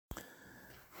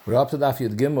We're up to Daf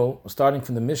Yud Gimel, starting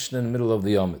from the Mishnah in the middle of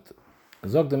the Yomit.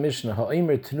 Zog the Mishnah,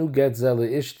 Ha'omer tnu get zel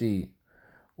ishti,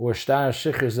 or shtar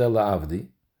shicher zel avdi.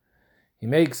 He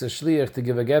makes a shliach to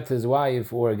give a get to his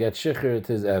wife or a get shicher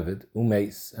to his eved,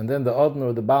 umeis. And then the odin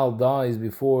or the baal dies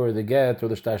before the get or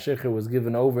the shtar shicher was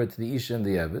given over to the isha and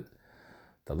the eved.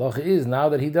 The halacha is, now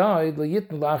that he died,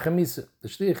 Gittin Daf, the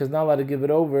shliach is not allowed to give it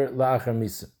over la'achar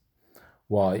misa.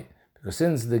 Why? Because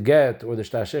since the get or the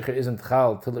shtar shecher isn't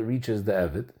chal till it reaches the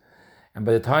eved, and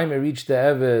by the time it reached the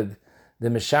eved, the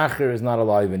meshacher is not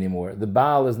alive anymore. The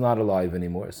baal is not alive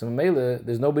anymore. So mele,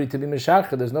 there's nobody to be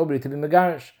meshacher. There's nobody to be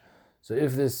megarish. So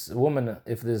if this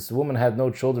woman had no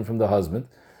children from the husband,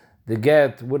 the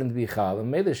get wouldn't be chal.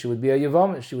 And mele, she would be a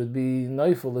yavam. She would be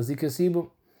neufel as ikasibu.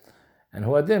 And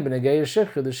who adin b'negei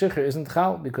shecher, the shecher isn't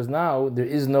chal because now there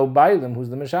is no bailim who's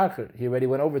the meshacher. He already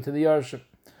went over to the yarshim.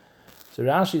 So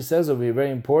Rashi says over here, very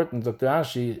important, Dr.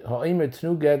 Rashi, Ha'omer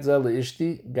tnu get zel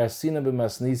ishti, garsina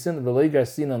b'masnisin, v'loi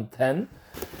garsin 10,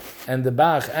 and the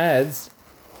Bach adds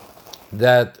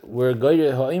that we're going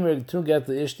to Ha'omer tnu get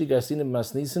ishti, garsina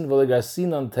b'masnisin, v'loi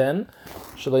garsin 10,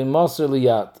 shalei maser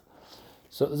liyat.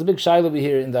 So there's a big shaila over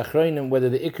here in the Achronim, whether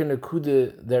the Iker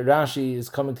Nekuda that Rashi is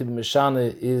coming to be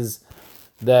Mishana is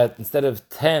that instead of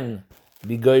 10,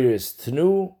 be goyres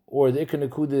tnu, or the Iker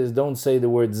Nekuda is don't say the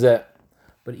word zeh.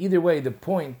 But either way, the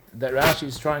point that Rashi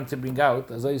is trying to bring out,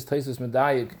 as I Taisus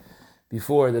Medayik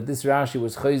before, that this Rashi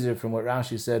was chayzer from what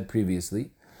Rashi said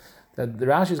previously, that the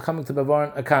Rashi is coming to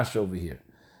Bavarn Akash over here.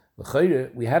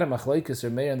 We had a machlokes or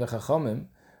meir in the Chachamim,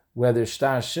 whether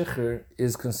shtar shicher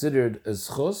is considered a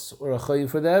schus or a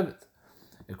chayiv for the eved.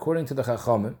 According to the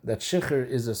Chachamim, that shicher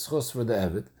is a schus for the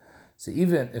eved. So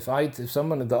even if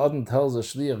someone at the Adon tells a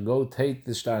shliach, go take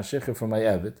the shtar shicher for my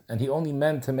eved, and he only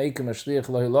meant to make him a shliach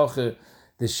lohiloche,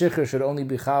 the shicher should only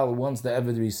be chal once the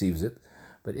eved receives it.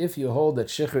 But if you hold that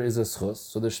shicher is a schus,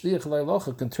 so the shliach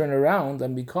lohiloche can turn around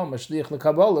and become a shliach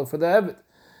lekabbalah for the eved.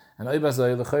 And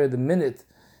the minute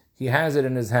he has it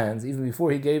in his hands, even before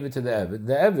he gave it to the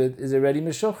eved is already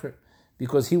meshucher,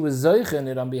 because he was zeichen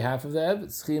it on behalf of the eved.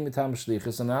 Schiyim mitam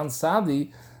shlichus, and on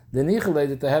sadi the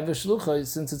nichelated to have a shlucha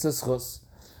since it's a schus.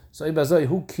 So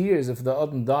who cares if the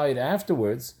Adon died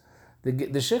afterwards? The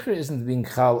shicher isn't being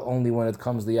chal only when it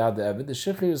comes the yad eved. The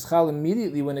shicher is chal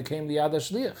immediately when it came the yad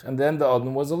shliach, and then the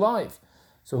Adon was alive.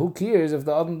 So who cares if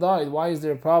the Adon died? Why is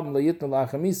there a problem layitnu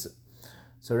la'achamisa?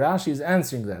 So Rashi is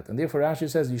answering that, and therefore Rashi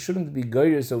says you shouldn't be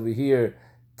goyres over here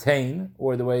tain,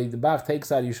 or the way the Bach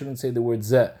takes out, you shouldn't say the word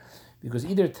zeh, because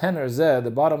either 10 or zeh.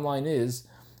 The bottom line is,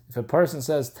 if a person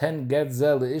says 10 get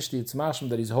zeh leishti, it's mashma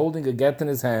that he's holding a get in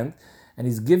his hand, and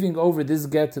he's giving over this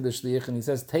get to the shliach, and he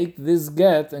says, take this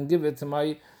get and give it to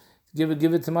my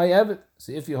eved.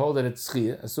 So if you hold it at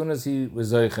tzchiyah, as soon as he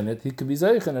was zeichen it, he could be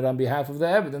zeichen it on behalf of the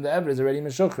eved, and the eved is already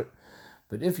meshucher.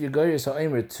 But if you go yourself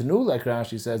aimer tnu, like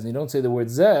Rashi says, and you don't say the word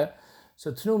zeh,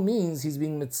 so tnu means he's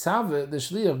being mitzaveh, the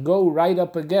shliach, go write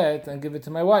up a get and give it to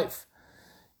my wife.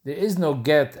 There is no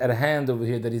get at hand over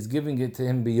here that he's giving it to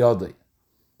him biyodei.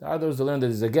 There are those that learn that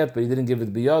there's a get, but he didn't give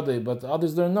it biyodei, but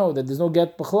others don't know that there's no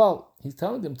get b'chlal. He's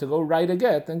telling them to go write a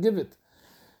get and give it.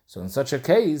 So in such a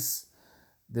case,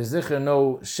 there's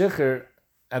no shicher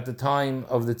at the time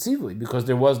of the tzivui, because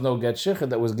there was no get shicher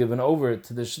that was given over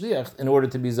to the shliach in order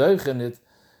to be zeichen it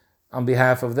on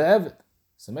behalf of the eved.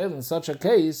 So in such a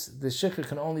case, the shicher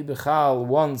can only be chal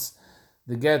once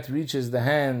the get reaches the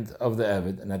hand of the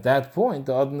eved, and at that point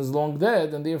the adon is long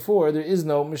dead, and therefore there is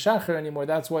no meshacher anymore.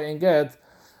 That's why in get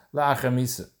la'achar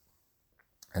misa.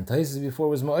 And Taisus before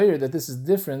was ma'ir that this is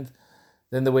different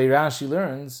than the way Rashi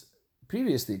learns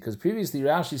previously, because previously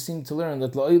Rashi seemed to learn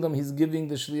that la'olam he's giving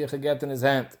the shliach a get in his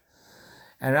hand.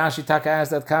 And Rashi Taka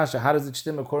asked that kasha, how does it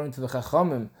stem according to the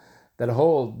Chachamim that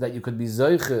hold that you could be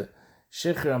zeiche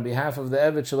shicher on behalf of the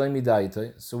eved shalei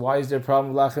midaitoi? So why is there a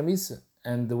problem with la'achar misa?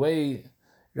 And the way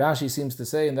Rashi seems to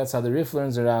say, and that's how the Rif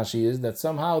learns in Rashi, is that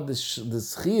somehow the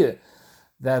schiyah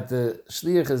that the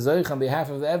shliach is zeich on behalf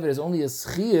of the eved is only a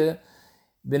schiyah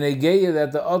b'negeya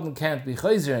that the adon can't be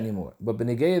chayzer anymore. But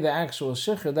b'negeya the actual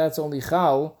shicher, that's only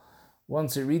chal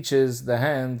once it reaches the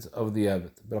hand of the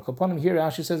eved. But upon him here,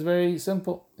 Rashi says very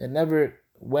simple. It never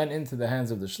went into the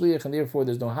hands of the shliach, and therefore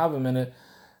there's no havim in it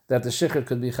that the shicher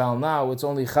could be chal now. It's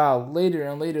only chal later,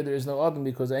 and later there is no adon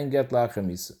because ein get la'achar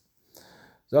misa.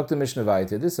 Dr. Mishnah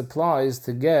Vaita, this applies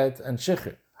to get and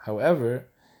shicher. However,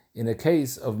 in a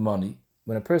case of money,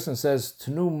 when a person says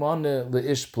tnu money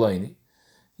leish pleni,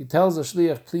 he tells the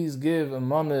shliach, please give a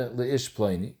money leish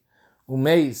pleni,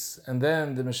 umeis, and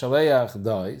then the mishaleach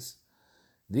dies.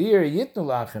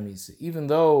 Even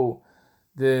though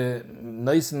the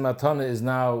Noisen Matana is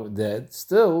now dead,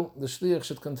 still the Shliach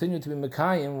should continue to be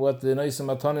Mekayim what the Noisen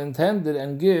Matana intended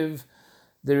and give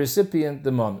the recipient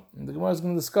the money. And the Gemara is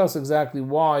going to discuss exactly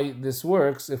why this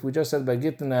works. If we just said by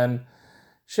Gittin and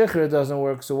Shecher it doesn't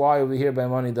work, so why over here by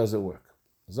money does it work?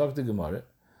 Zog the Gemara,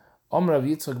 Rav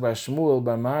Yitzchak bar Shmuel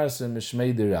bar Marasa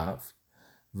Mishmei Dirav,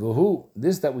 V'hu,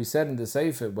 this that we said in the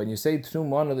Sefer, when you say Tnu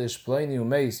Mana L'Ishpleini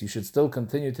Umeis, you should still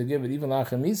continue to give it even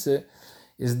Lachemisa,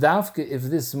 is dafke if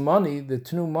this money, the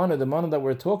Tnu Mana, the money that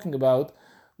we're talking about,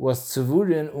 was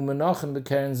Tzevurin Umenachem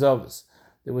B'Keren Zavas.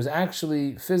 There was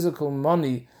actually physical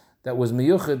money that was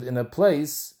miyuchid in a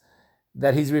place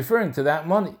that he's referring to that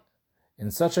money.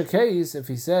 In such a case, if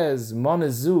he says,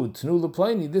 Monezu, Tnu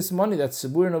L'Pleini, this money that's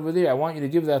Tzevurin over there, I want you to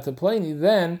give that to Pleini,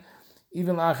 then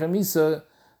even Lachemisa,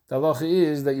 the halacha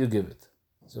is that you give it.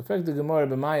 So, fact the Gemara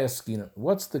b'Maya Skina.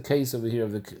 What's the case over here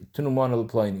of the Tnu Mana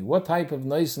L'Pleini? What type of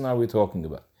Noisen are we talking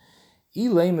about?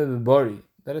 Ileime b'Bari,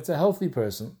 that it's a healthy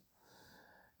person,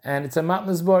 and it's a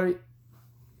matnas bari.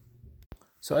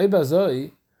 So,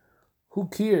 Eibazoi, who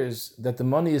cares that the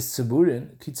money is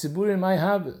tziburin? Ki tziburin may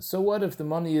have it. So, what if the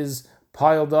money is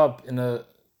piled up in a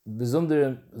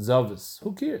bezunder zavis?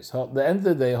 Who cares? At the end of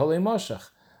the day, holei mashach.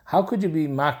 How could you be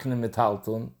makne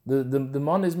metalton? The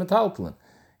money is metalton.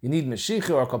 You need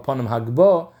meshicha or kaponim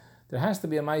hagbo. There has to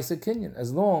be a ma'isa kinyan.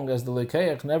 As long as the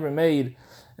lekeach never made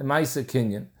a ma'isa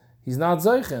kinyan, he's not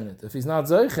zoich in it. If he's not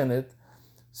zoich in it,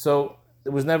 so it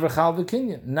was never chal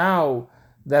v'kinyan. Now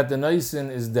that the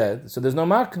noisin is dead, so there's no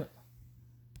makne.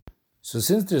 So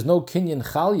since there's no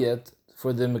kinyan chal yet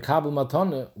for the mekabel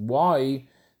matana, why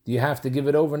do you have to give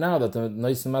it over now that the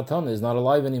noisin matana is not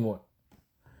alive anymore?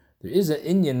 There is an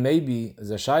inyan, maybe,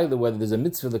 as a shayla, whether there's a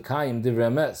mitzvah l'kayim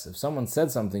divrei emes. If someone said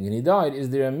something and he died,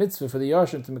 is there a mitzvah for the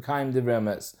yarshim to mekayim divrei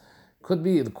emes? Could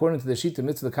be, according to the shita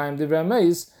mitzvah l'kayim divrei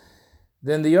emes,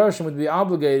 then the yarshim would be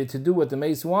obligated to do what the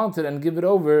mace wanted and give it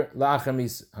over la'achar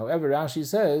misa. However, Rashi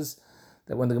says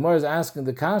that when the Gemara is asking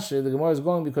the kasha, the Gemara is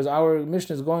going because our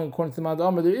mission is going according to the Mad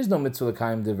Amar, there is no mitzvah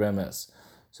l'kayim divrei emes.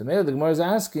 So maybe the Gemara is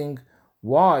asking,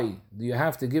 why do you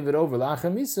have to give it over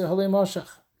la'achar misa? Holei mashach.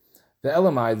 The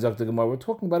Elamite, Dr. Gemara, we're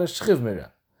talking about a shchiv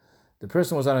mira. The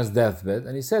person was on his deathbed,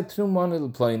 and he said, Tnu Mana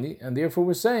L'Pleini, and therefore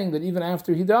we're saying that even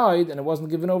after he died, and it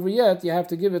wasn't given over yet, you have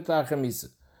to give it to Achar Misa.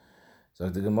 So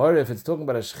Dr. Gemara, if it's talking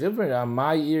about a shchiv mira,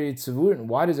 my iri tzivurin,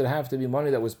 why does it have to be money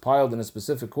that was piled in a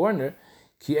specific corner?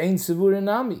 Ki ein tzivurin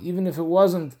nami, even if it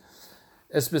wasn't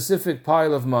a specific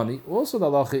pile of money. Also the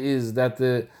halacha is that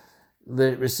the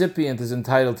recipient is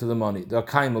entitled to the money. The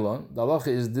akaimelon, the halacha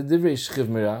is the divrei shchiv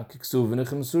mira kiksuv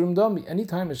v'nechem surim dami.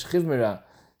 Anytime a shchiv mira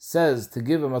says to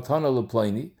give a matana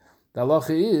l'pleini, the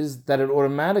halacha is that it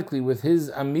automatically, with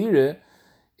his amira,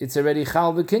 it's already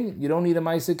chal v'kinyan. You don't need a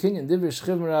ma'isa kinyan. Divrei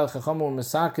shchiv mira chachamor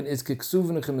mesakin is kiksuv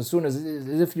v'nechem surim, as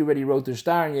if you already wrote the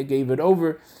shtar and you gave it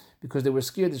over because they were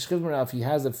scared. The shchiv mira, if he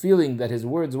has a feeling that his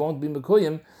words won't be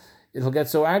mekuyim, it'll get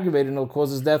so aggravated and it'll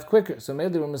cause his death quicker. So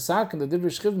maybe the Masak and the Divrei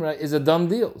Shchiv Mira is a done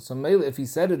deal. So maybe if he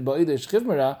said it Ba'idei Shchiv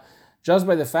Mira, just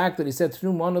by the fact that he said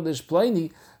Tnu Mana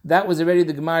L'Shpleini, that was already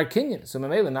the Gemar Kinyan. So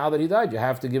maybe now that he died, you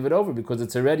have to give it over because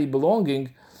it's already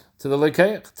belonging to the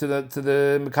Lekeich, to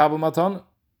the Mekabel Matana.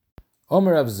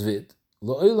 Omer Rav Zvid,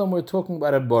 Lo'olam, we're talking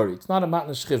about a Bori. It's not a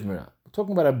Matna Shchiv Mira. We're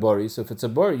talking about a Bori. So if it's a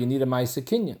Bori, you need a Ma'isa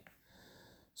Kinyan.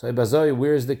 So Ibazoi,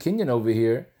 where's the Kinyan over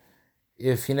here?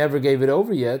 If he never gave it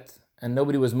over yet, and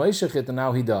nobody was Meishachit, and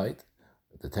now he died,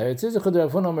 the Teretz is the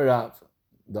Amar Rav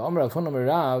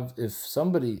Rav, if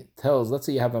somebody tells, let's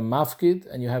say you have a mafkid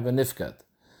and you have a nifkad,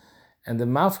 and the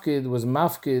mafkid was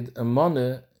mafkid a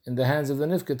money in the hands of the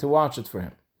nifkad to watch it for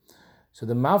him. So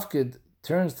the mafkid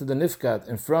turns to the nifkad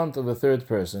in front of a third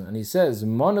person, and he says,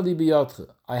 Mana li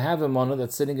biyotcha, I have a money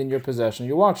that's sitting in your possession,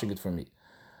 you're watching it for me.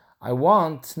 I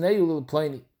want Tnei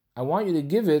L'Pleini, I want you to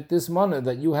give it, this money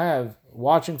that you have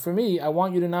watching for me, I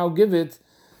want you to now give it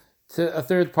to a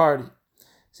third party.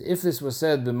 So if this was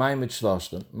said b'Maimet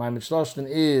Shloshten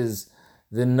is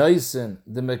the Noisen,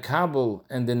 the Mekabel,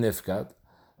 and the Nifkat,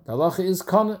 the halacha is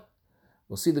Kana.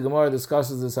 We'll see the Gemara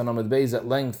discusses this on Amud Beis at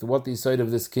length, what the side of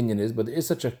this kinyan is, but there is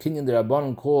such a kinyan, the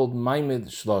Rabbanon called Maimet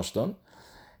Shloshten,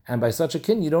 and by such a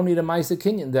kinyan, you don't need a Maisa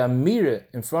kinyan. The Amira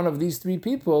in front of these three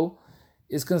people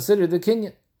is considered the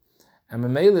kinyan. And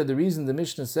Mamela, the reason the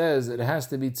Mishnah says it has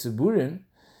to be tziburin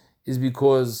is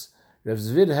because Rav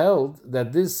Zvid held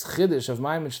that this chiddush of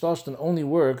Maimet Shloshten only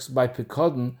works by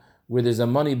pikodin where there's a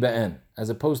money be'en, as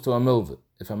opposed to a milva.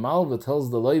 If a malva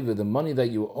tells the leiva, the money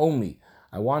that you owe me,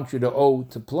 I want you to owe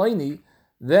to Pliny,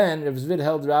 then Rav Zvid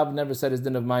held Rab never said his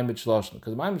din of Maimet Shloshten,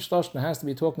 because Maimet Shloshten has to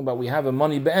be talking about we have a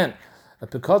money be'en. A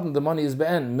pikodin, the money is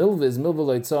be'en. Milva is milva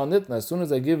leitzah nitna. As soon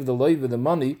as I give the leiva the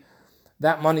money,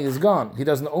 that money is gone. He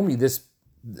doesn't owe me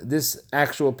this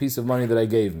actual piece of money that I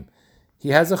gave him. He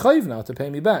has a chayv now to pay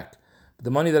me back. But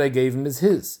the money that I gave him is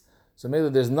his. So maybe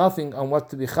there's nothing on what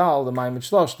to be chal the ma'amid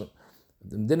shloshtem.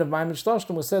 The din of ma'amid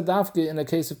shloshtem was said dafke in a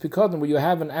case of pikadon where you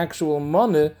have an actual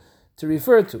money to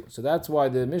refer to. So that's why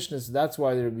the Mishnah, that's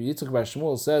why the Rabbi Yitzchak Bar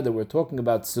Shmuel said that we're talking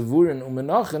about sevurin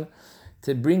umenachin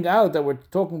to bring out that we're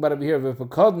talking about over here of a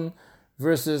pikadon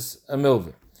versus a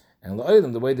milveh. And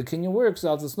the way the kinyan works,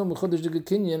 it's no mechudesh the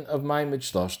kinyan of ma'amid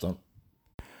shloshtem.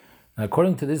 Now,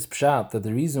 according to this pshat, that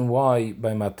the reason why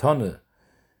by matana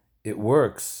it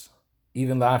works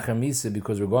even la'achar misa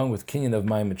because we're going with kinyan of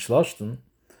ma'amid shloshtem.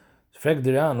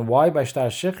 Why by shtar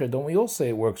shecher don't we all say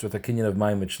it works with a kinyan of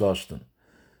ma'amid shloshtem?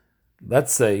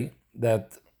 Let's say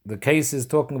that the case is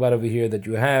talking about over here that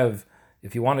you have,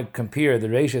 if you want to compare the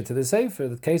Reisha to the Sefer,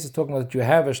 the case is talking about that you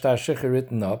have a shtar shecher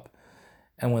written up,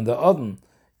 and when the Adon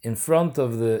in front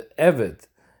of the Eved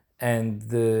and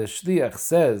the Shliach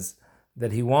says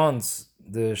that he wants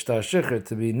the shtar shecher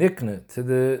to be nikne to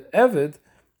the Eved,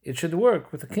 it should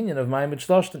work with the kinyan of ma'amid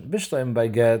shloshtem. Bishleim by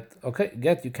get, okay,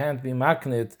 get you can't be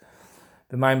maknit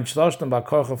the ma'amid shloshtem by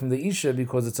korcha from the isha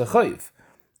because it's a chayv,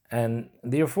 and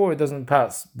therefore it doesn't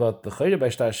pass. But the chayv by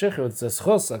shtar shecher it's a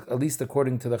schos, at least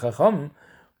according to the chacham.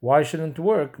 Why shouldn't it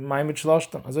work ma'amid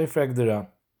shloshtem? As I frag the Ran.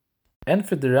 And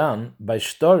for the Ran by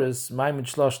shtaris ma'amid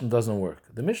shloshtem doesn't work.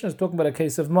 The Mishnah is talking about a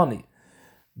case of money.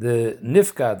 The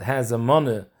nifkad has a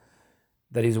money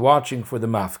that he's watching for the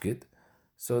mafkid.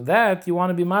 So that you want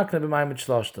to be makna b'ma'amid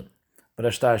shloshtem. But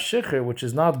a shtar shecher, which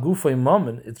is not gufay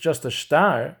moment, it's just a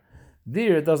shtar,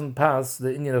 there it doesn't pass the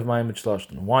inyan of ma'amid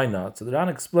shloshtem. Why not? So the Ran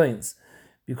explains,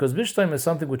 because bishtaim is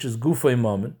something which is gufay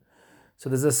moment, so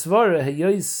there's a svara,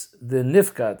 heyois the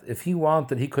nifkat, if he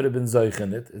wanted, he could have been zoich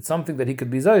in it. It's something that he could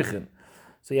be zoich in.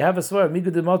 So you have a svara,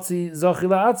 migud demotzi zochi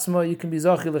la'atzma, you can be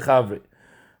zochi l'chavri.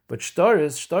 But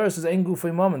shtaris is ein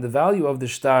gufay moment. The value of the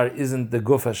shtar isn't the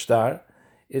gufa shtar,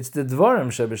 it's the dvarim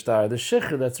shebishtar, the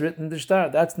shecher that's written in the shtar.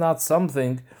 That's not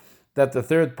something that the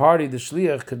third party, the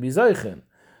shliach, could be zoichin.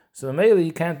 So mainly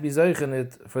he can't be zoichin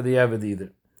it for the Eved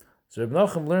either. So Reb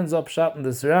Nachum learns up shot in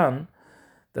this Ran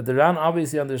that the Ran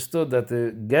obviously understood that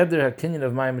the geder hakinyan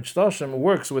of ma'amid shloshtem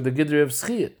works with the geder of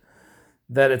schiyat.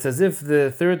 That it's as if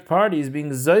the third party is being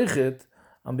zoichet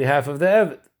on behalf of the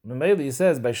Eved. Mainly he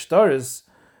says by shtaris,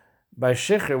 by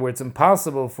shecher, where it's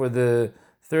impossible for the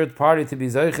third party to be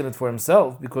zoichin it for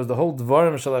himself, because the whole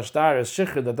dvarim shel hashtar is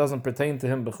shikhr that doesn't pertain to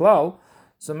him bichlal,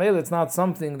 so maybe it's not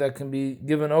something that can be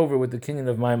given over with the kinyan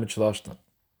of ma'amid shloshtem.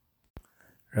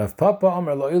 Rav Papa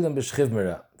Amar Lo'ilim b'shchiv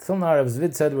mira. Till now Rav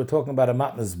Zvid said we're talking about a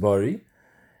matnas bari,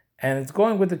 and it's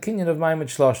going with the kinyan of ma'amid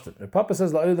shloshtem. Rav Papa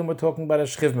says Lo'ilim we're talking about a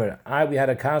shchiv mira. We had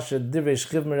a kasha divrei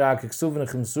shchiv mira k'ksuvin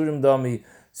chimsurim dami.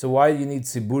 So why do you need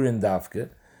siburin dafke?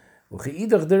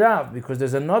 U'chi'idach de Rav, because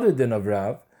there's another din of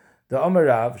Rav. The Amar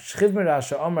Rav, Shchiv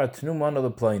Mirasha Amar Tnu Mana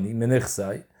Leplaini,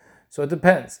 Menichsai. So it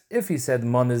depends. If he said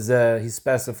Mana he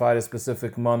specified a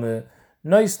specific Mana,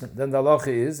 nice, then the halacha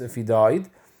is, if he died,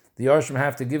 the Yarshim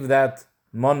have to give that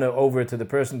Mana over to the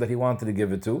person that he wanted to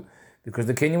give it to, because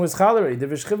the Kenyan was Chalari,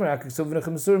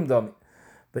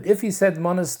 but if he said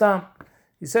Mana Stam,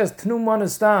 he says Tnu Mana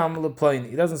Stam Leplaini.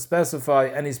 He doesn't specify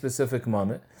any specific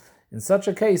Mana. In such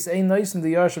a case, Ein nice and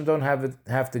the Yarshim don't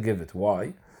have to give it.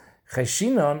 Why? Since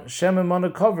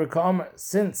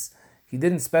he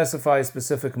didn't specify a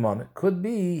specific mana, could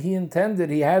be he intended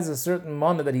he has a certain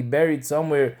mana that he buried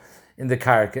somewhere in the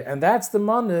karka, and that's the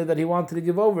mana that he wanted to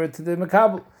give over to the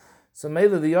Makabel. So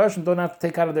maybe the Yarshim don't have to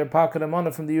take out of their pocket a mana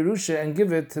from the Yerusha and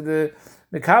give it to the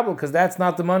Makabel, because that's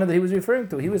not the mana that he was referring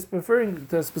to. He was referring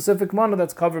to a specific mana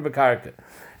that's covered by karka.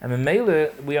 And in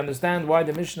Mele, we understand why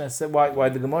the Mishnah said, why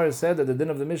the Gemara said that the din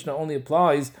of the Mishnah only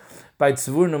applies by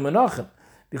tzvur no menachem.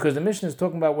 Because the Mishnah is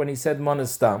talking about when he said mana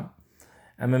stam,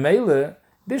 and memele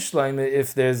bishleim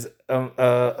if there's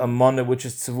a mana which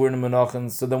is tzvur menachem.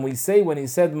 So then we say when he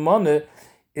said mana,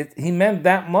 he meant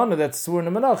that mana that's tzvur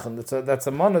menachem. That's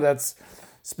a mana that's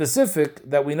specific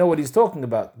that we know what he's talking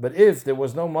about. But if there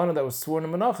was no mana that was tzvur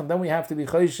menachem, then we have to be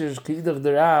chayshish k'idach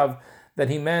derav that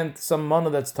he meant some mana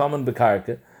that's taman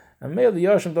bekarke. And mele the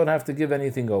Yarshim don't have to give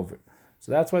anything over.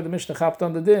 So that's why the Mishnah chapped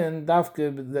on the din,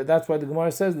 dafke, that's why the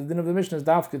Gemara says the din of the Mishnah is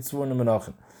dafke tzvur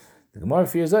menachem. The Gemara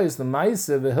fears is the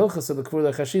ma'aseh v'hilchas of the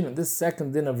kvur lechashinim. This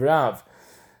second din of Rav,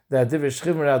 that divrei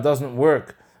shchiv mira doesn't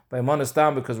work by mana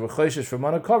stam because we're choishish for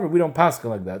mana cover. We don't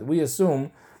paskel like that. We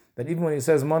assume that even when he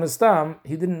says mana stam,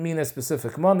 he didn't mean a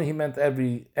specific mana. He meant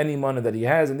any mana that he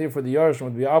has, and therefore the Yarshim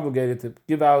would be obligated to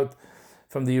give out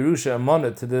from the Yerusha a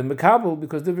mana to the Makabel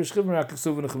because divrei shchiv mira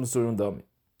k'ksuvin chemsurim dami.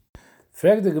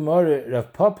 Frag the Gemara,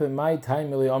 Rav Papa, my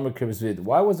time Eli Omer Zvid.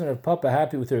 Why wasn't Rav Papa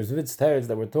happy with her Zvid's teretz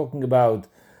that we're talking about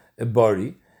a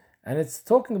bari, and it's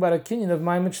talking about a kinyan of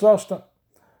Maimet Shloshta?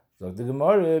 So the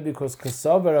Gemara, because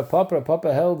Kasav Rav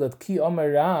Papa held that Ki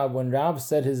Omer Rav, when Rav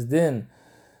said his din,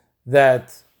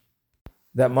 that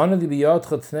Manadi Biyot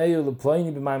Chatneu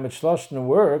Leploini B'Maimet Shloshta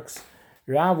works,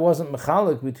 Rav wasn't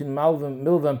mechalik between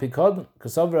milva and pikadon.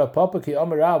 Kasav Rav Papa Ki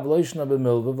Omer Rav V'loishna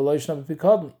b'milva V'loishna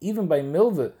b'pikadon. Even by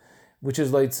milva, which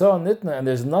is Leitzah Nitna, and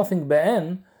there's nothing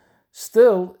be'en,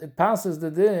 still it passes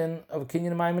the din of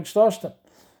Kinyan Maimet Shloshtan.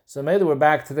 So maybe we're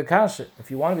back to the kasha.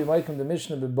 If you want to be making the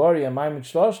Mishnah B'Bari and Maimet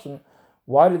Shloshtan,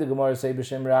 why did the Gemara say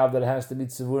B'Shem Rav that it has to be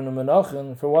Tzivur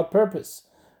Menachin? For what purpose?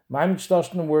 Maimet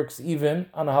Shloshtan works even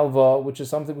on a halva, which is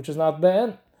something which is not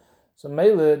be'en. So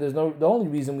Mele, the only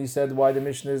reason we said why the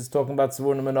Mishnah is talking about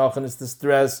Tzivur Menachin is the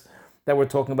stress that we're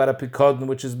talking about a Pikadon,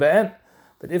 which is be'en.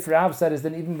 But if Rav said it's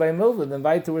then even by milva, then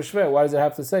weiter we're shver. Why does it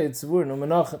have to say it's tzivur no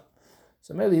menachem?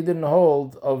 So maybe he didn't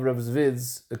hold of Rav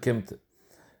Zvid's akimta. In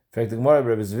fact, the Gemara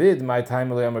Rav Zvid, my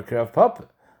time Eli Omer Rav Papa.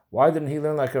 Why didn't he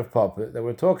learn like Rav Papa? That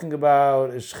we're talking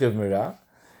about a shchiv mirah,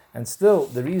 and still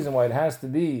the reason why it has to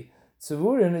be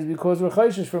tzivurin is because we're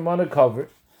chayshish for mana cover.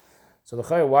 So the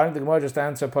Chayah, why didn't the Gemara just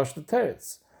answer Pashta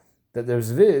Teretz? That Rav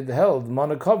Zvid held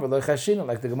mana cover like chashina,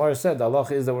 like the Gemara said. The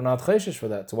halacha is that we're not chayshish for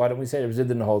that. So why don't we say Rav Zvid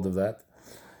didn't hold of that?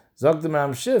 Zogdim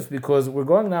Ram Shif, because we're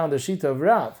going now in the Shita of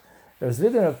Rav. Rav Zvid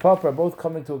and Rav Papa are both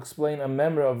coming to explain a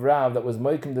member of Rav that was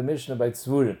moikim the Mishnah by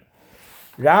Tzvurin.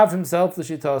 Rav himself, the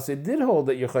Shita, did hold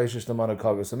that Yechayshish the mana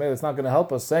cover. So maybe it's not going to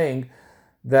help us saying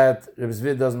that Rav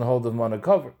Zvid doesn't hold the mana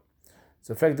cover.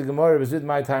 So in fact, the Gemara, Rav Zvid,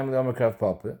 my time, Rav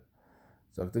Papa.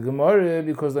 So the Gemara,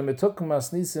 because the Metuk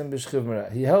Masnisim b'Shchiv Mirah.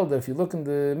 He held that if you look in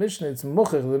the Mishnah, it's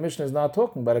Muchach, the Mishnah is not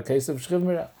talking about a case of Shchiv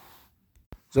Mirah.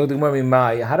 So the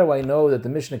Gemara, how do I know that the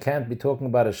Mishnah can't be talking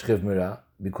about a Shchiv Mirah?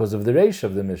 Because of the reish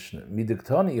of the Mishnah.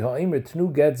 Midiktani ha'imr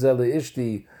tnu get zela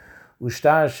ishti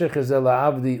ushtar shecher zela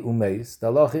avdi umeis. The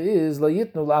halacha is la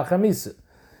yitnu la'achamisa.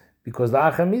 Because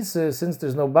la'achamisa, since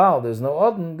there's no baal, there's no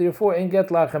odin, therefore ain't get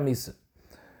la'achamisa.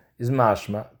 Is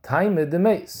mashma taime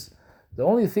demeis. The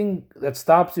only thing that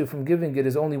stops you from giving it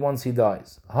is only once he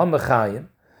dies. Hamachayim,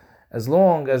 as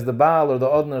long as the baal or the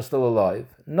odin are still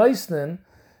alive. Noisnin,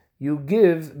 you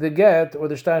give the get or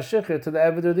the shtar shecher to the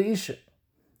eved or the isha,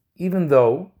 even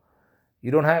though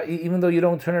you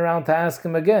don't turn around to ask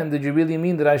him again. Did you really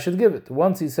mean that I should give it?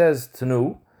 Once he says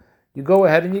tenu, you go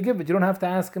ahead and you give it. You don't have to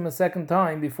ask him a second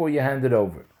time before you hand it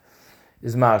over.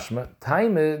 Is mashma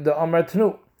time the amar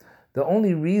tenu. The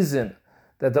only reason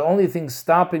that the only thing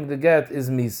stopping the get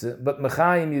is misa, but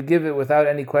mechayim you give it without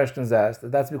any questions asked.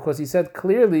 That's because he said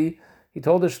clearly. He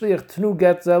told the shliach, "Tnu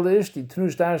get zel ishti, tnu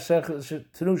shtar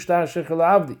shechel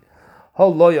avdi."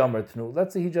 Hol lo yomer tnu.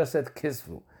 Let's say he just said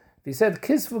kisvu. If he said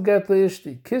kisvu get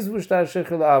ishti, kisvu shtar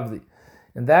shechel avdi,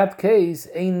 in that case,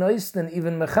 ein noisten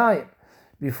even mechayim.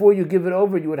 Before you give it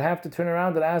over, you would have to turn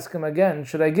around and ask him again,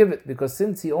 should I give it? Because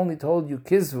since he only told you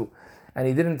kisvu and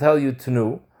he didn't tell you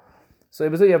tnu, so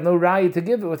you have no raya to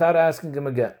give it without asking him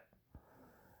again.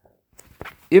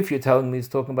 If you're telling me he's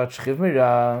talking about shchiv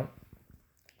mirah,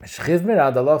 Shchiv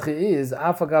Mirah, the halacha is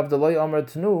afagav deloy omer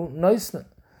tenu noisnen.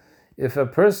 If a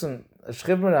person, a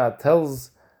Shchiv Mirah,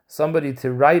 tells somebody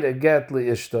to write a get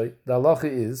li'ishtoi, the halacha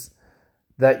is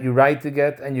that you write the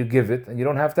get and you give it, and you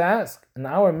don't have to ask. In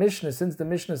our Mishnah, since the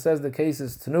Mishnah says the case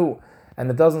is tenu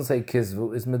and it doesn't say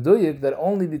kisvu, is meduyik that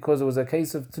only because it was a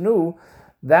case of tenu,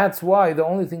 that's why the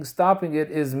only thing stopping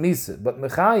it is misa. But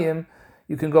mechayim,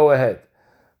 you can go ahead.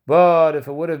 But if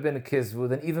it would have been a kisvu,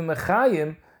 then even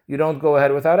mechayim, you don't go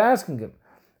ahead without asking him.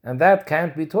 And that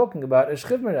can't be talking about a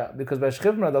shchiv mirah, because by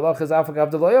shchiv mirah, the halacha is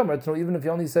afagav deloy omer. So even if he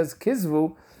only says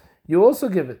kisvu, you also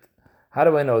give it. How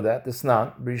do I know that? The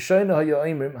snan, b'rishoyna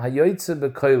hayoimrim hayoytze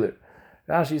b'koiler.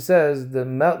 Rashi says the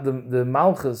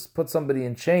malchus put somebody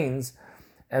in chains,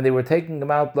 and they were taking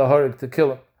him out lahorik to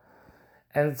kill him.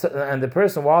 And the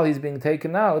person, while he's being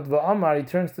taken out, v'amar, he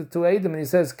turns to Eidim and he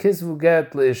says kisvu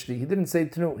get leishti. He didn't say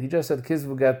tnu, he just said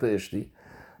kisvu get leishti.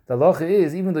 The halacha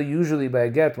is, even though usually by a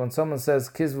get, when someone says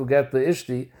kisvu get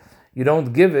leishti, you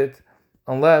don't give it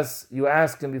unless you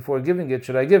ask him before giving it,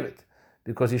 should I give it?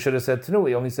 Because he should have said tnu,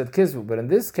 he only said kisvu. But in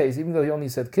this case, even though he only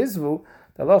said kisvu,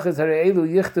 the halacha is hare'elu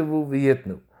yichtevu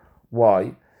v'yitnu.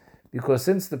 Why? Because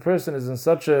since the person is in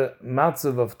such a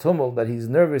matzav of tumult that he's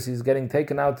nervous, he's getting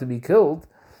taken out to be killed,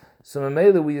 so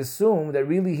Mamela, we assume that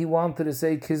really he wanted to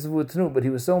say kisvu tnu, but he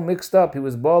was so mixed up, he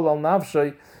was bal al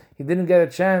nafshay, he didn't get a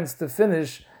chance to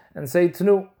finish and say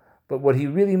tnu. But what he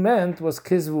really meant was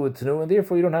kisvu tnu, and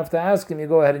therefore you don't have to ask him, you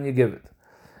go ahead and you give it.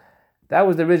 That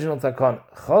was the original takon.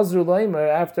 Chazru Leimer,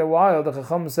 after a while, the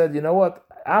Chacham said, you know what?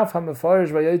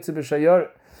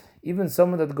 Even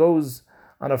someone that goes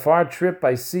on a far trip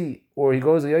by sea, or he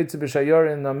goes a Yotze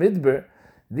B'Shayar in the Midbar,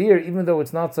 there, even though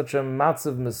it's not such a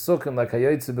matzav mesukin like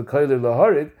Hayotze B'Koiler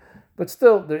Laharig, but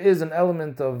still there is an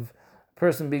element of a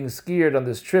person being scared on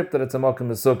this trip that it's a makom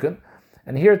mesukin.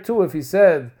 And here too, if he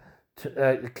said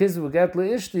Kizvu get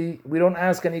leishti, we don't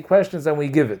ask any questions and we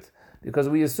give it, because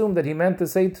we assume that he meant to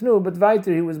say tnu, but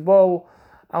weiter he was bol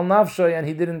al nafshay and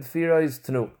he didn't fear his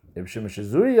tnu.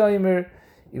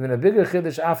 Even a bigger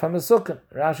chiddush af ha-mesukin.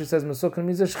 Rashi says mesukin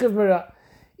means a shchivmera.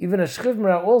 Even a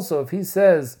shchivmera also, if he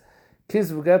says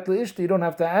kisvu get leishti, you don't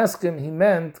have to ask him, he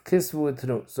meant kisvu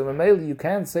tnu. So Mameli, you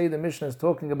can't say the Mishnah is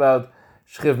talking about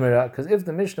shchivmera, because if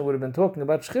the Mishnah would have been talking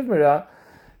about shchivmera,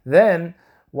 then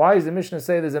why is the Mishnah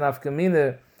say there's an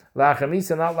afkamina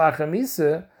lachamisa, not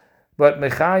lachamisa, but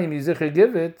mechayim you zicher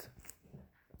give it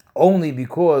only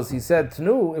because he said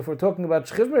tnu? If we're talking about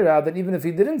shchivmera, then even if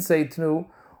he didn't say tnu,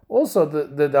 also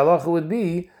the halacha would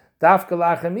be dafka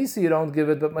lachamisa you don't give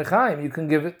it, but mechayim you can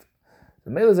give it. The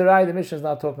Mele Zerai, the Mishnah is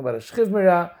not talking about a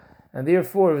shchivmera, and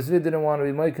therefore if Zvid didn't want to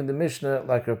be making the Mishnah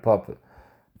like her papa. In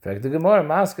fact, the Gemara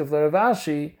Maskef Rav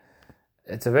Ashi,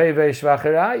 it's a very, very schwache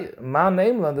raya. Man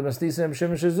nameland the Mastisa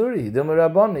Shimon Shazuri. Dilma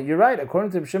Rabboni. You're right.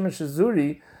 According to Shimon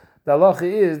Shazuri, the halacha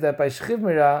is that by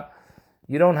shchivmera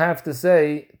you don't have to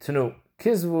say tnu.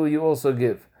 Kizvu you also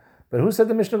give. But who said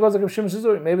the Mishnah goes like Shimon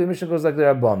Shazuri? Maybe the Mishnah goes like the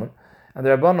Rabbanon, and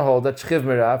the Rabbanon hold that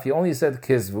shchivmera, if you only said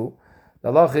kizvu,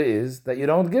 the halacha is that you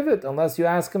don't give it unless you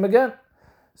ask him again.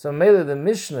 So maybe the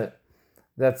Mishnah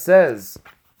that says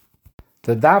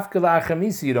the dafka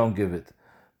la'achamisi you don't give it,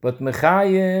 but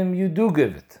mechayim you do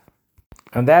give it,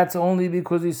 and that's only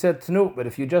because he said tnu. But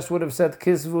if you just would have said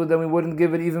kisvu, then we wouldn't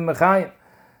give it even mechayim.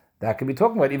 That could be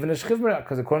talking about even a shchivmera,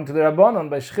 because according to the Rabbanon,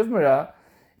 by shchivmera,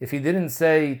 if he didn't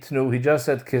say tnu, he just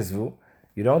said kisvu,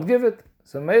 you don't give it.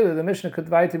 So maybe the Mishnah could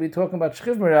to be talking about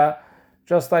shchivmera,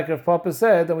 just like Rav Papa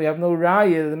said, and we have no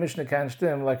raya, the Mishnah can't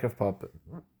stem like Rav Papa.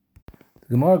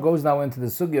 The Gemara goes now into the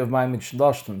sugya of Ma'amid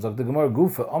Shloshton. So the Gemara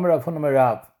Gufa, Amar Rav Hunam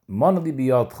Rav, Monali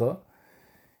biyotcha.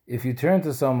 If you turn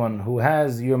to someone who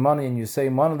has your money and you say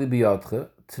Monali biyotcha,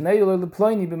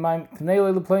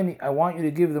 I want you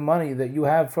to give the money that you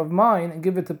have from mine and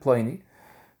give it to Pliny.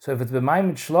 So if it's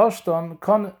b'Ma'amid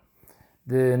Shloshton,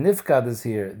 the Nifkad is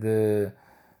here, the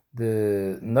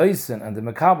Noisen and the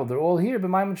Makabel, they're all here.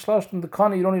 B'Ma'amid Shloshton, the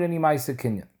Kana, you don't need any Maisa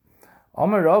Kinyan.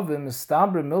 Amar Rav,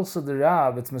 Mistaber Milsa the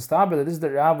Rav, it's Mistaber that this the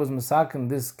Rav was Masakin,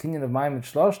 this Kinyan of Ma'amid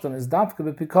Shloshton is Dafka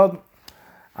b'Pikadon.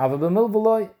 Ava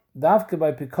b'Milvaloi, Dafka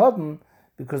by Pikadon,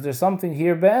 because there's something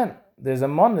here ben. There's a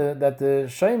money that the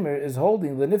Shemer is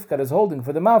holding, the Nifkat is holding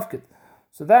for the Mafkid.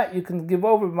 So that you can give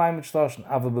over Ma'amid Shloshton.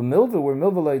 Ava b'Milva, where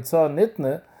Milvaloi Tzah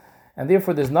Nitne, and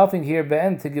therefore there's nothing here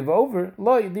ben to give over,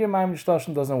 Loi, dear Ma'amid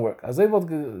Shloshton doesn't work. Azevot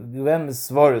Givem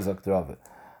Misvor is Aktrava.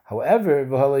 However,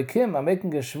 v'halikim, I'm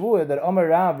making a shvuah that Omer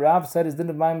Rav said his din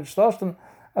of Ma'amid Shloshton,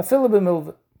 afila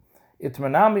b'milva.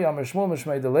 Itmanami Omer Shmuel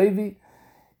Mishmei Levi.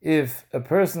 If a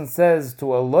person says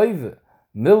to a loive,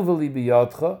 milvali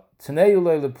biyadcha, tnei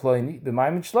ulei leploini,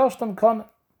 b'Ma'amid Shloshton kana.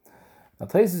 Now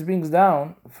Taisus brings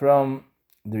down from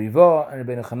the Riva and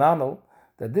Rebbeinu Chananel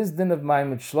that this din of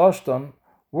Ma'amid Shloshton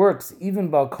works even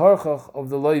bal karchach of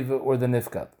the loive or the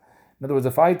nifkat. In other words,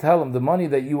 if I tell him the money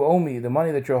that you owe me, the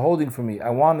money that you're holding for me, I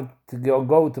want it to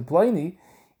go to Pliny,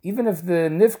 even if the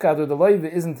nifkat or the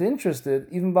loiva isn't interested,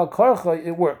 even bal karcha,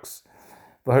 it works.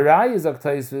 But harai is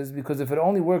aktaisvis, because if it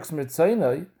only works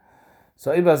mitzayinai,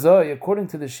 so ibazoi, according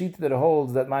to the sheet that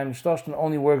holds that Ma'amid Shloshton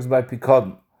only works by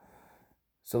pikadon.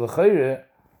 So the chayre,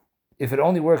 if it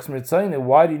only works mitzayinai,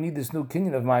 why do you need this new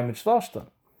kinyan of Ma'amid Shloshton?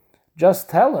 Just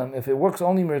tell him, if it works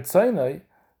only mitzayinai,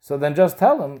 so then just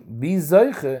tell him, be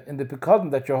zeiche in the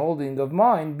pikadon that you're holding of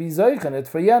mine, be zeiche in it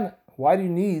for yen. Why do you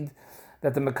need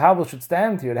that the makabel should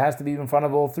stand here? It has to be in front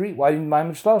of all three. Why do you need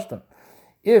Ma'amid Shloshton?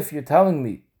 If you're telling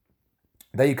me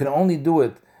that you can only do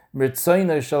it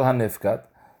mirtzoynei shel hanifkat,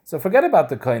 so forget about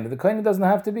the koine. The koine doesn't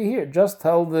have to be here. Just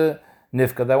tell the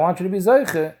nifkat, I want you to be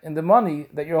zeiche in the money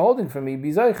that you're holding for me,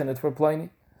 be zeiche in it for Pliny.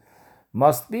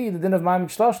 Must be the din of Ma'amid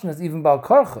Shloshton is even bal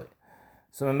karchai.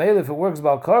 So if it works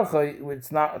bal karcha,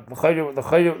 it's not the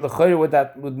chayre. What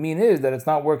that would mean is that it's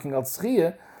not working al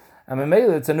tzchiyah, and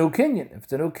memela it's a new kinyan. If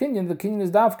it's a new kinyan, the kinyan is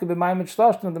dafka b'Ma'amid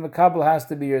Shloshton, and the makabel has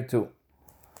to be here too.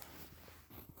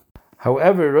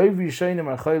 However, Rav Yishayim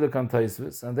are chaylek on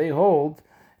Taisvis, and they hold,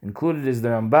 included is the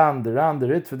Ramban, the Ram, the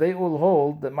Ritva, they all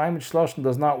hold that Ma'amid Shloshton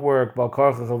does not work bal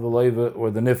karcha of the loiva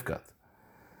or the nifkat.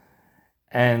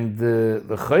 And the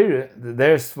chayre,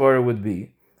 their svara would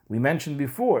be, we mentioned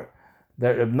before,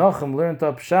 that Reb Nachum learned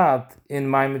up Pshat in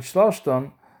Ma'amid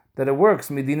Shloshton that it works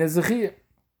Medina Zechiyah.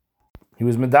 He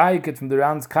was medayik from the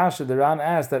Ran's kasha. The Ran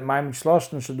asked that Maimon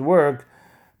Shloshten should work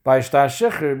by shtar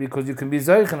shicher because you can be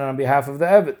zeichen on behalf of the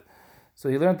evet. So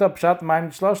he learned up pshat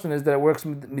Maimon Shloshten is that it works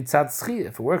mitzat schiyah.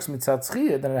 If it works mitzat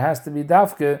schiyah, then it has to be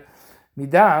dafke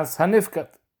midas hanifkat.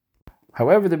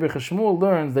 However, the Birchas Shmuel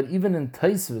learns that even in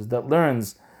Taisvus that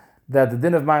learns that the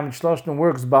din of Maimon Shloshten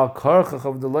works bal karchach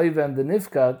of the leiva and the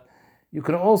nifkat, you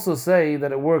can also say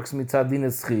that it works mitzad din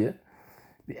schiyah.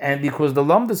 And because the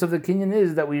lumdus of the kinyan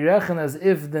is that we reckon as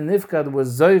if the nifkad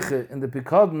was zoiche in the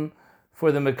pikadon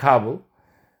for the mekabel,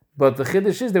 but the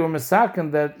chiddush is they were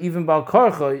mesaken that even bal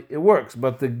karchoy it works.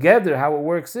 But the gather how it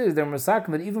works is they're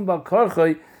mesaken that even bal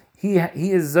karchoy he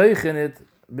is zoiche in it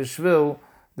b'shvil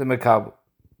the mekabel.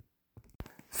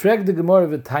 Frag the Gemara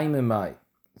of a time mai.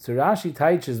 So Rashi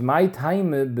teaches my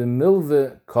time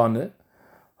b'milve kone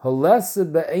holese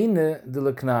be'ene de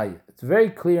leknai. It's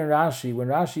very clear in Rashi, when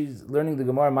Rashi is learning the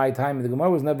Gemara my time, the Gemara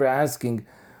was never asking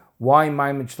why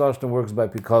Maimon Shloshten works by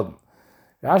Pikadon.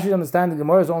 Rashi understands the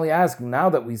Gemara is only asking, now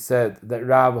that we said that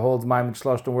Rav holds Maimon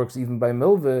Shloshten works even by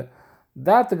Milveh,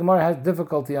 that the Gemara has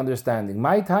difficulty understanding.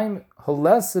 My time,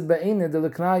 holese be'ene de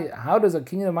leknai. How does a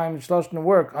kinyan of Maimon Shloshten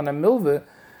work on a Milveh,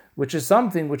 which is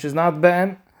something which is not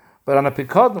be'en, but on a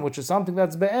Pikadon, which is something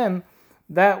that's be'en?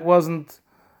 That wasn't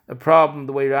a problem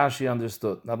the way Rashi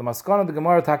understood. Now the maskana of the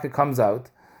Gemara Taka comes out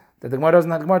that the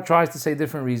Gemara tries to say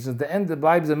different reasons. The end the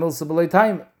Bible is a milsa b'lei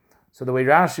time. So the way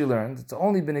Rashi learned, it's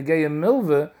only b'negeya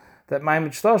milva that Maimon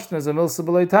Shloshten is a milsa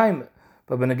b'lei time.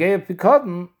 But b'negeya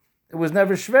pikadon, it was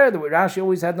never shver. The way Rashi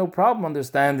always had no problem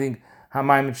understanding how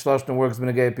Maimon Shloshten works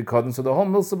b'negeya pikadon. So the whole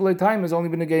milsa b'lei time is only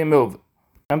b'negeya milva.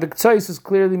 And the Ktsois is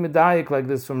clearly medayik like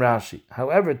this from Rashi.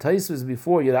 However, Taisvus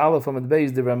before Yud Aleph Amud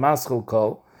Beis the Ramaschal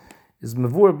Kol is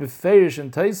mavur beferish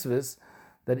and Taisvus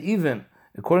that even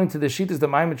according to the Shittas that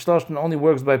Maimon Shloshten only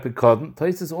works by Pikadon,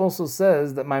 Taisvus also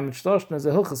says that Maimon Shloshten is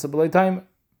a hilchas b'lei time.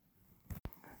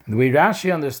 The way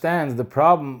Rashi understands the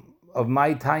problem of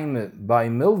my time by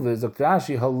milva is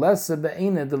Rashi halesa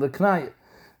be'ene de leknai.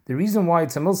 The reason why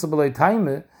it's a milsa b'lei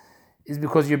time is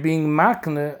because you're being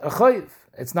makne a chayv.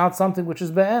 It's not something which is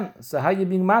be'en. So how you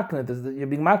being makne? You're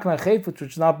being makne a chayv which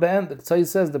is not be'en. The Tzai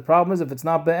says the problem is if it's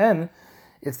not be'en,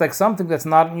 it's like something that's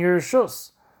not in your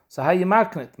shus. So how you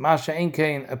makne it? Masha ein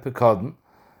kein a pekadon.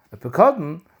 A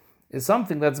pekadon is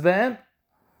something that's be'en.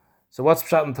 So what's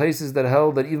pshat in places that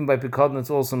held that even by pekadon it's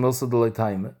also milsa d'lei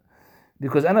time?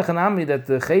 Because enachanami that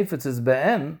the chayfetz is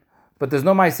be'en, but there's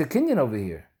no ma'aseh kinyan over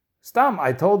here. Stam,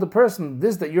 I told the person,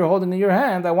 this that you're holding in your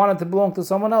hand, I want it to belong to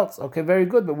someone else. Okay, very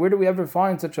good, but where do we ever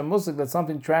find such a musik that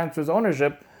something transfers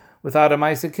ownership without a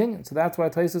ma'aseh kinyan? So that's why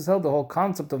Taisus held the whole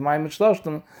concept of Maimon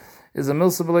Shloshten is a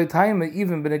milsa b'lei time,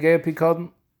 even b'negeya pikadon.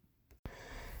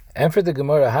 And for the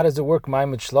Gemara, how does it work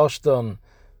Maimon Shloshten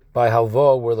by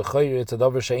halva, where the chayr it's a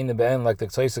davar she'eina be'en, like the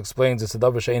Ktsois explains, it's a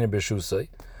davar she'eina b'shusay.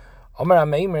 Omer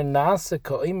ha'meimer nase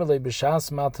ka'omer le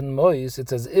b'shas matan mois.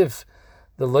 It's as if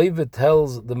the leiva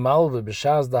tells the malva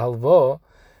b'shas the halva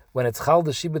when it's chal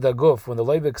the shibud aguf, when the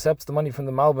leiva accepts the money from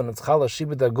the malva and it's chal a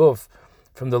shibud aguf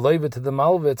from the leiva to the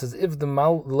malva. It's as if the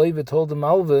leiva told the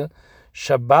malva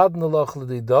shabad nalach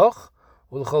l'didoch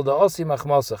ulchol da'osi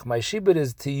machmasach. My shibud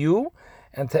is to you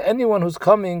and to anyone who's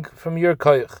coming from your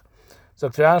koyach. So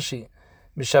Rashi,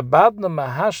 mishabadna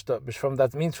mahashta, from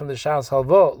that means from the shas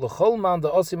halva l'chol man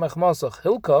da'osi machmasach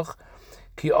hilkach.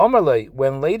 Ki omerlei,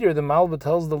 when later the malva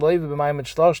tells the leiva b'maimon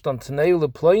shloshtan t'nei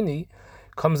leploini,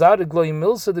 comes out a gloi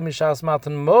milsa de mishas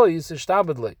matan mois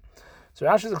ishtabedlei. So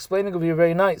Rashi is explaining over here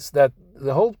very nice that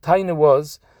the whole taina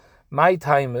was my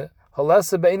taina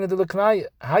halesa be'ena de leknaya.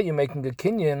 How you making a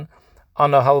kinyan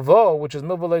on a halva which is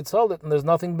milvalei tzolit and there's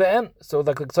nothing be'en. So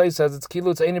like the Ktsois says, it's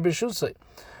kilu it's eina b'shusay.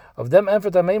 Of them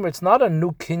enfert hamemer, it's not a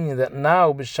new kinyan that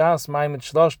now b'shas maimon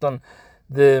shloshtan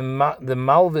the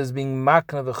malva is being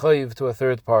makna the chayiv to a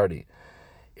third party.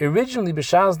 Originally,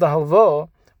 b'shas the halva,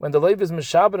 when the leiv is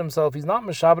mishabed himself, he's not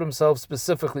mishabed himself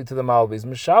specifically to the malva. He's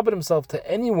mishabed himself to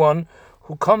anyone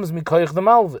who comes mikoich the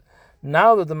malva.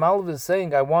 Now that the malva is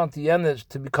saying, I want the yenesh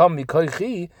to become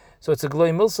mikoichi, so it's a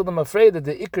gloi milsa. I'm afraid that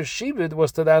the ikar shibud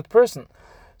was to that person.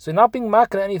 So you're not being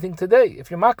makna anything today. If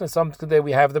you're makna something today,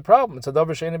 we have the problem. It's a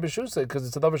davar she'eina b'shusay because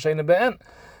it's a davar she'eina be'en.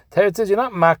 Teretz says you're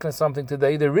not makna something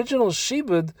today. The original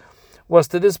shibud was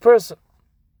to this person.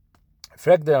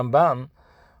 Frek the Ramban,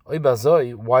 oy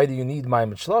bazoi, why do you need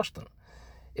Maimon Shloshten?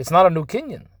 It's not a new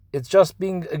kinyan. It's just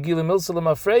being a gilu milsa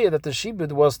l'mafreya that the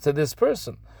shibud was to this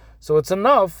person. So it's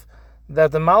enough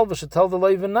that the malva should tell the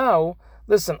leiva now,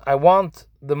 listen, I want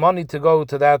the money to go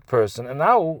to that person, and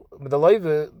now the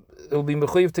leiva it will be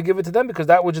mechuyev to give it to them because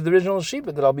that was the original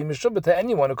shibud that I'll be meshubah to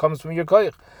anyone who comes from your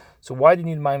koyach. So why do you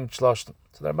need Maimon Shloshten?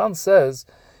 So the Ramban says,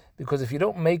 because if you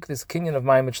don't make this kinyan of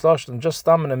Mayim Shloshton, just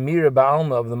stam in a mira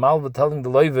ba'alma of the malva telling the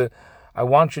loiva, I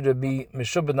want you to be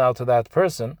mishubed now to that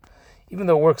person, even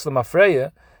though it works the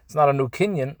mafreya, it's not a new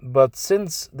kinyan, but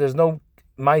since there's no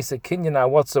Maisa kinyan now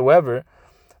whatsoever,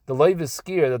 the loiva is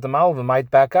scared that the malva might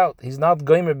back out. He's not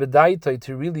goimer b'daitoi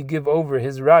to really give over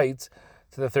his rights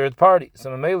to the third party. So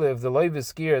Mamela, if the loiva is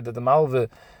scared that the malva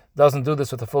doesn't do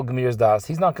this with the full gemir's das,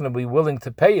 he's not going to be willing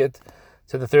to pay it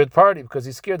to the third party because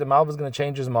he's scared the malva is going to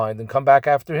change his mind and come back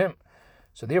after him.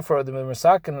 So therefore, the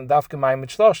Mersakin and Dafke Mayim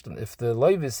Shloshton, if the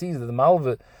loiva sees that the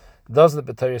malva does the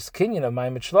b'tayris kinyan of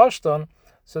Mayim Shloshton,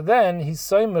 so then he's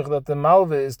soymich that the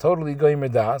malva is totally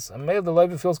goimer das, and maybe the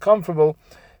loiva feels comfortable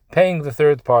paying the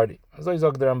third party. But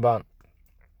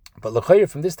l'chayr,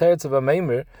 from this teretz of a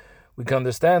meimer, we can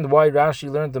understand why Rashi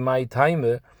learned the Mai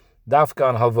Taime Dafka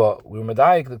on Hava. We were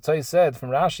medayik, the Tzai said,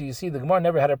 from Rashi, you see, the Gemara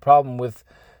never had a problem with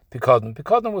Pikadon.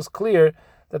 Pikadon was clear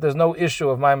that there's no issue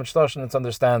of Mayim Shloshton, it's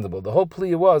understandable. The whole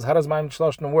plea was, how does Mayim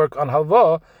Shloshton work on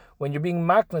Hava when you're being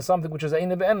makna something which is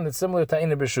Eine Be'en, and it's similar to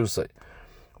Eine B'Shusay?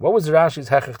 What was Rashi's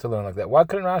hechich to learn like that? Why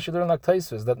couldn't Rashi learn like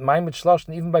Taisvis, that Mayim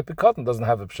Shloshton, even by Pikadon, doesn't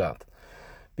have a pshat?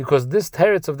 Because this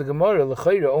teretz of the Gemara,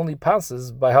 l'chayra, only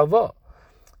passes by halva.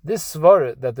 This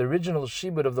svara, that the original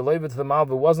shibud of the loiva to the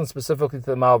malva wasn't specifically to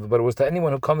the malva, but it was to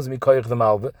anyone who comes mikoyach the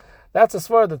malva, that's a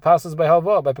svara that passes by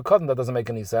halva. By pikadon, that doesn't make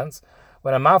any sense.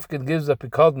 When a mafkid gives a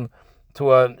pikadon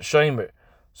to a shomer,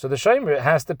 so the shomer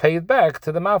has to pay it back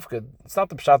to the mafkid. It's not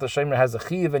the pshat the shomer has a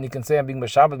chiv and you can say I'm being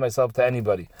meshabed myself to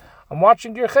anybody. I'm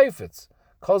watching your chayfetz.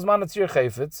 Kolzman, it's your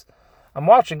chayfetz. I'm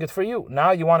watching it for you.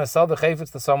 Now you want to sell the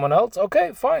chayfetz to someone else?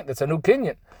 Okay, fine. That's a new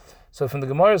kinyan. So from the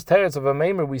Gemara's teretz of a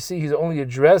meimer, we see he's only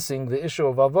addressing the issue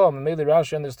of Hava. And maybe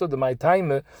Rashi understood that my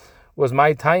time was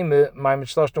my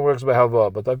Shloshton works by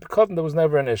Hava. But by Pikadon, there was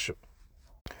never an issue.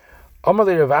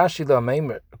 Amalei Rav Ashi la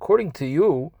meimer, according to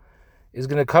you, is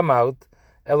going to come out,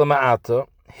 Ela ma'ata,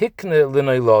 hikne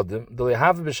l'noi lodim, d'lei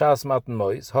have b'shas matan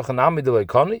mois, hachanami d'lei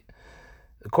koni.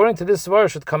 According to this svar,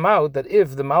 should come out that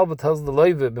if the malva tells the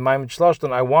loiva b'mayim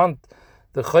shloshton, I want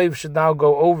the chayv should now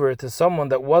go over to someone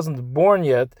that wasn't born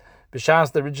yet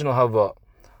b'shas the original halva.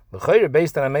 The chayv,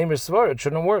 based on a meimer svar, it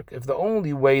shouldn't work. If the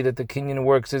only way that the kinyan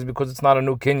works is because it's not a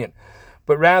new kinyan,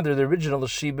 but rather the original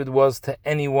shibud was to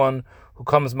anyone who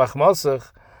comes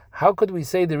machmasach, how could we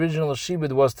say the original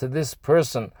shibud was to this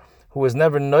person who was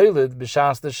never noiled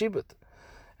b'shas the shibud?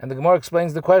 And the Gemara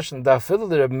explains the question. Even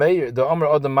the Reb Meir, the one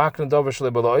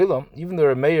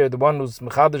who's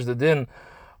mechadish the din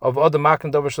of Adam Makna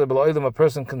Dover Shlei B'La'olam, a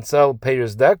person can sell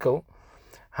payers dekel.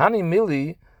 Hani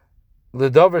mili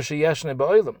l'dover sheyeshne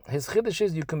ba'olam. His chiddush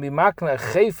is you can be makna a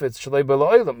chayfetz Shlei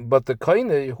B'La'olam, but the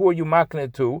koine, who are you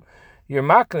makna to? You're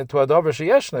makna to a dover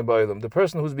sheyeshne ba'olam. The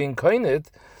person who's being koined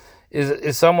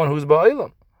is someone who's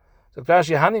ba'olam. So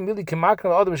Rashi hani mili ki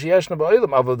makna l'adam sheyeshne ba'olam,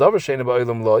 aval dover sheyne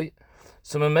ba'olam loy.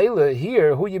 So Mamela,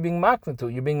 here, who are you being makna to?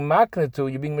 You're being makna to,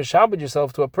 you're being meshabed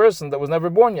yourself to a person that was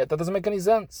never born yet. That doesn't make any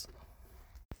sense.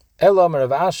 Elam Rav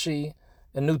Ashi,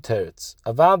 a new teretz.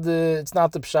 Avad, it's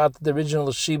not the pshat, the original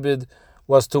shibud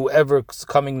was to whoever's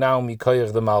coming now,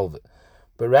 mikoyach the malva.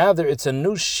 But rather, it's a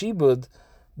new shibud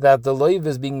that the loiv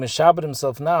is being meshabed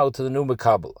himself now to the new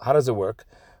mekabel. How does it work?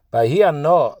 By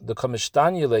hi'ano, the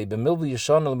komishtanyele, b'milva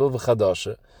yeshana, b'milva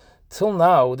chadasha. Till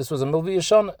now, this was a milva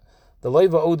yeshana. The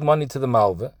loiva owed money to the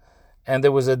malva, and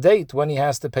there was a date when he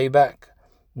has to pay back.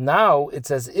 Now, it's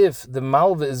as if the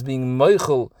malva is being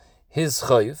moichel his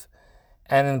chayv,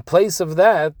 and in place of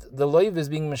that, the loiv is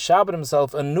being meshabed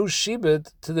himself a new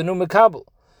shibud to the new mekabel.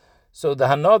 So the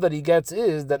hana that he gets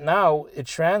is that now it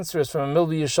transfers from a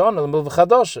milva yeshana to a milva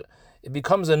chadasha. It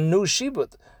becomes a new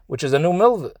shibud, which is a new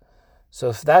milva. So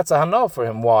if that's a hana for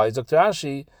him, why? Dr.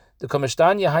 Ashi, the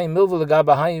komishtanya hay milva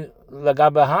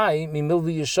lagabahai mi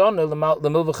milva yeshana le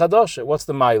milva chadasha. What's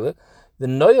the mile? The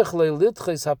noyach le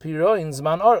litches hapiroin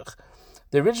zman orch.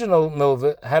 The original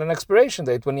milva had an expiration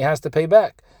date when he has to pay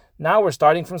back. Now we're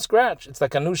starting from scratch. It's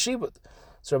like a new shibud.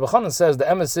 So Rabbi Chanan says the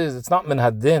emes is it's not min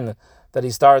hadin that he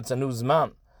starts a new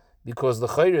zman, because the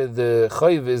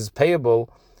chayv is payable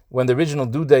when the original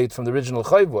due date from the original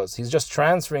chayv was. He's just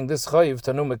transferring this chayv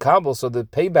to new mekabel, so the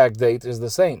payback date is the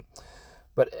same.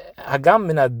 But hagam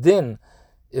min hadin,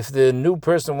 if the new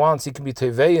person wants, he can be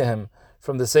teveya him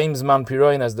from the same zman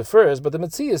piroin as the first, but the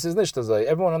metzias is nishtazai.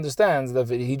 Everyone understands that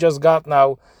if he just got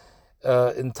now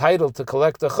entitled to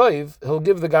collect a chayv, he'll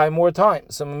give the guy more time.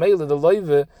 So Mamela, the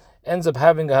loive ends up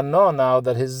having a hana now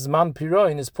that his zman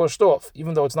piroin is pushed off,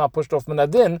 even though it's not pushed off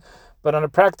minadin, but on a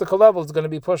practical level it's going to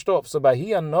be pushed off. So by hi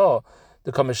hana,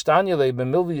 the komishtanyele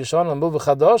b'milva yeshana milva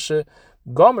chadashe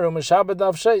gomer u'mishabed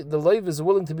avshei, the loive is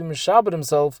willing to be mishabed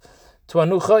himself to a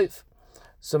new chayv.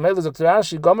 So Mele Dr.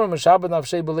 Rashi, Gomer Meshabed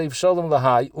Nafshei B'Leiv Shalom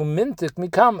Lahai, Umintik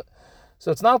Mikam. So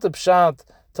it's not the pshat.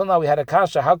 Till now we had a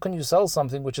kasha. How can you sell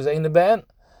something which is ein ben?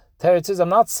 Teretz says, I'm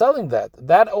not selling that.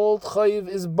 That old chayiv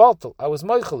is bottle. I was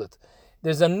moichel it.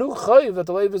 There's a new chayiv that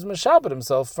the leiv is meshabed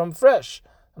himself from fresh.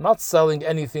 I'm not selling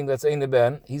anything that's ein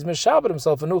ben. He's meshabed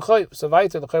himself a new chayiv. So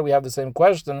weiter the chayiv we have the same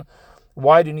question.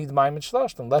 Why do you need ma'amid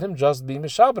shlashtim? Let him just be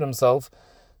meshabed himself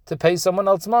to pay someone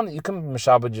else money. You can be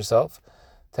meshabed yourself.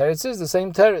 Teretz is the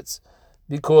same teretz.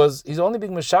 Because he's only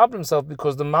being meshabed himself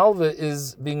because the malva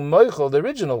is being moichel, the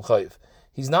original chayiv.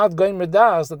 He's not going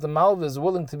medas that the malva is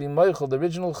willing to be moichel, the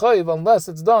original chayiv, unless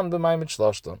it's done b'ma'amid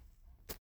shlashtim.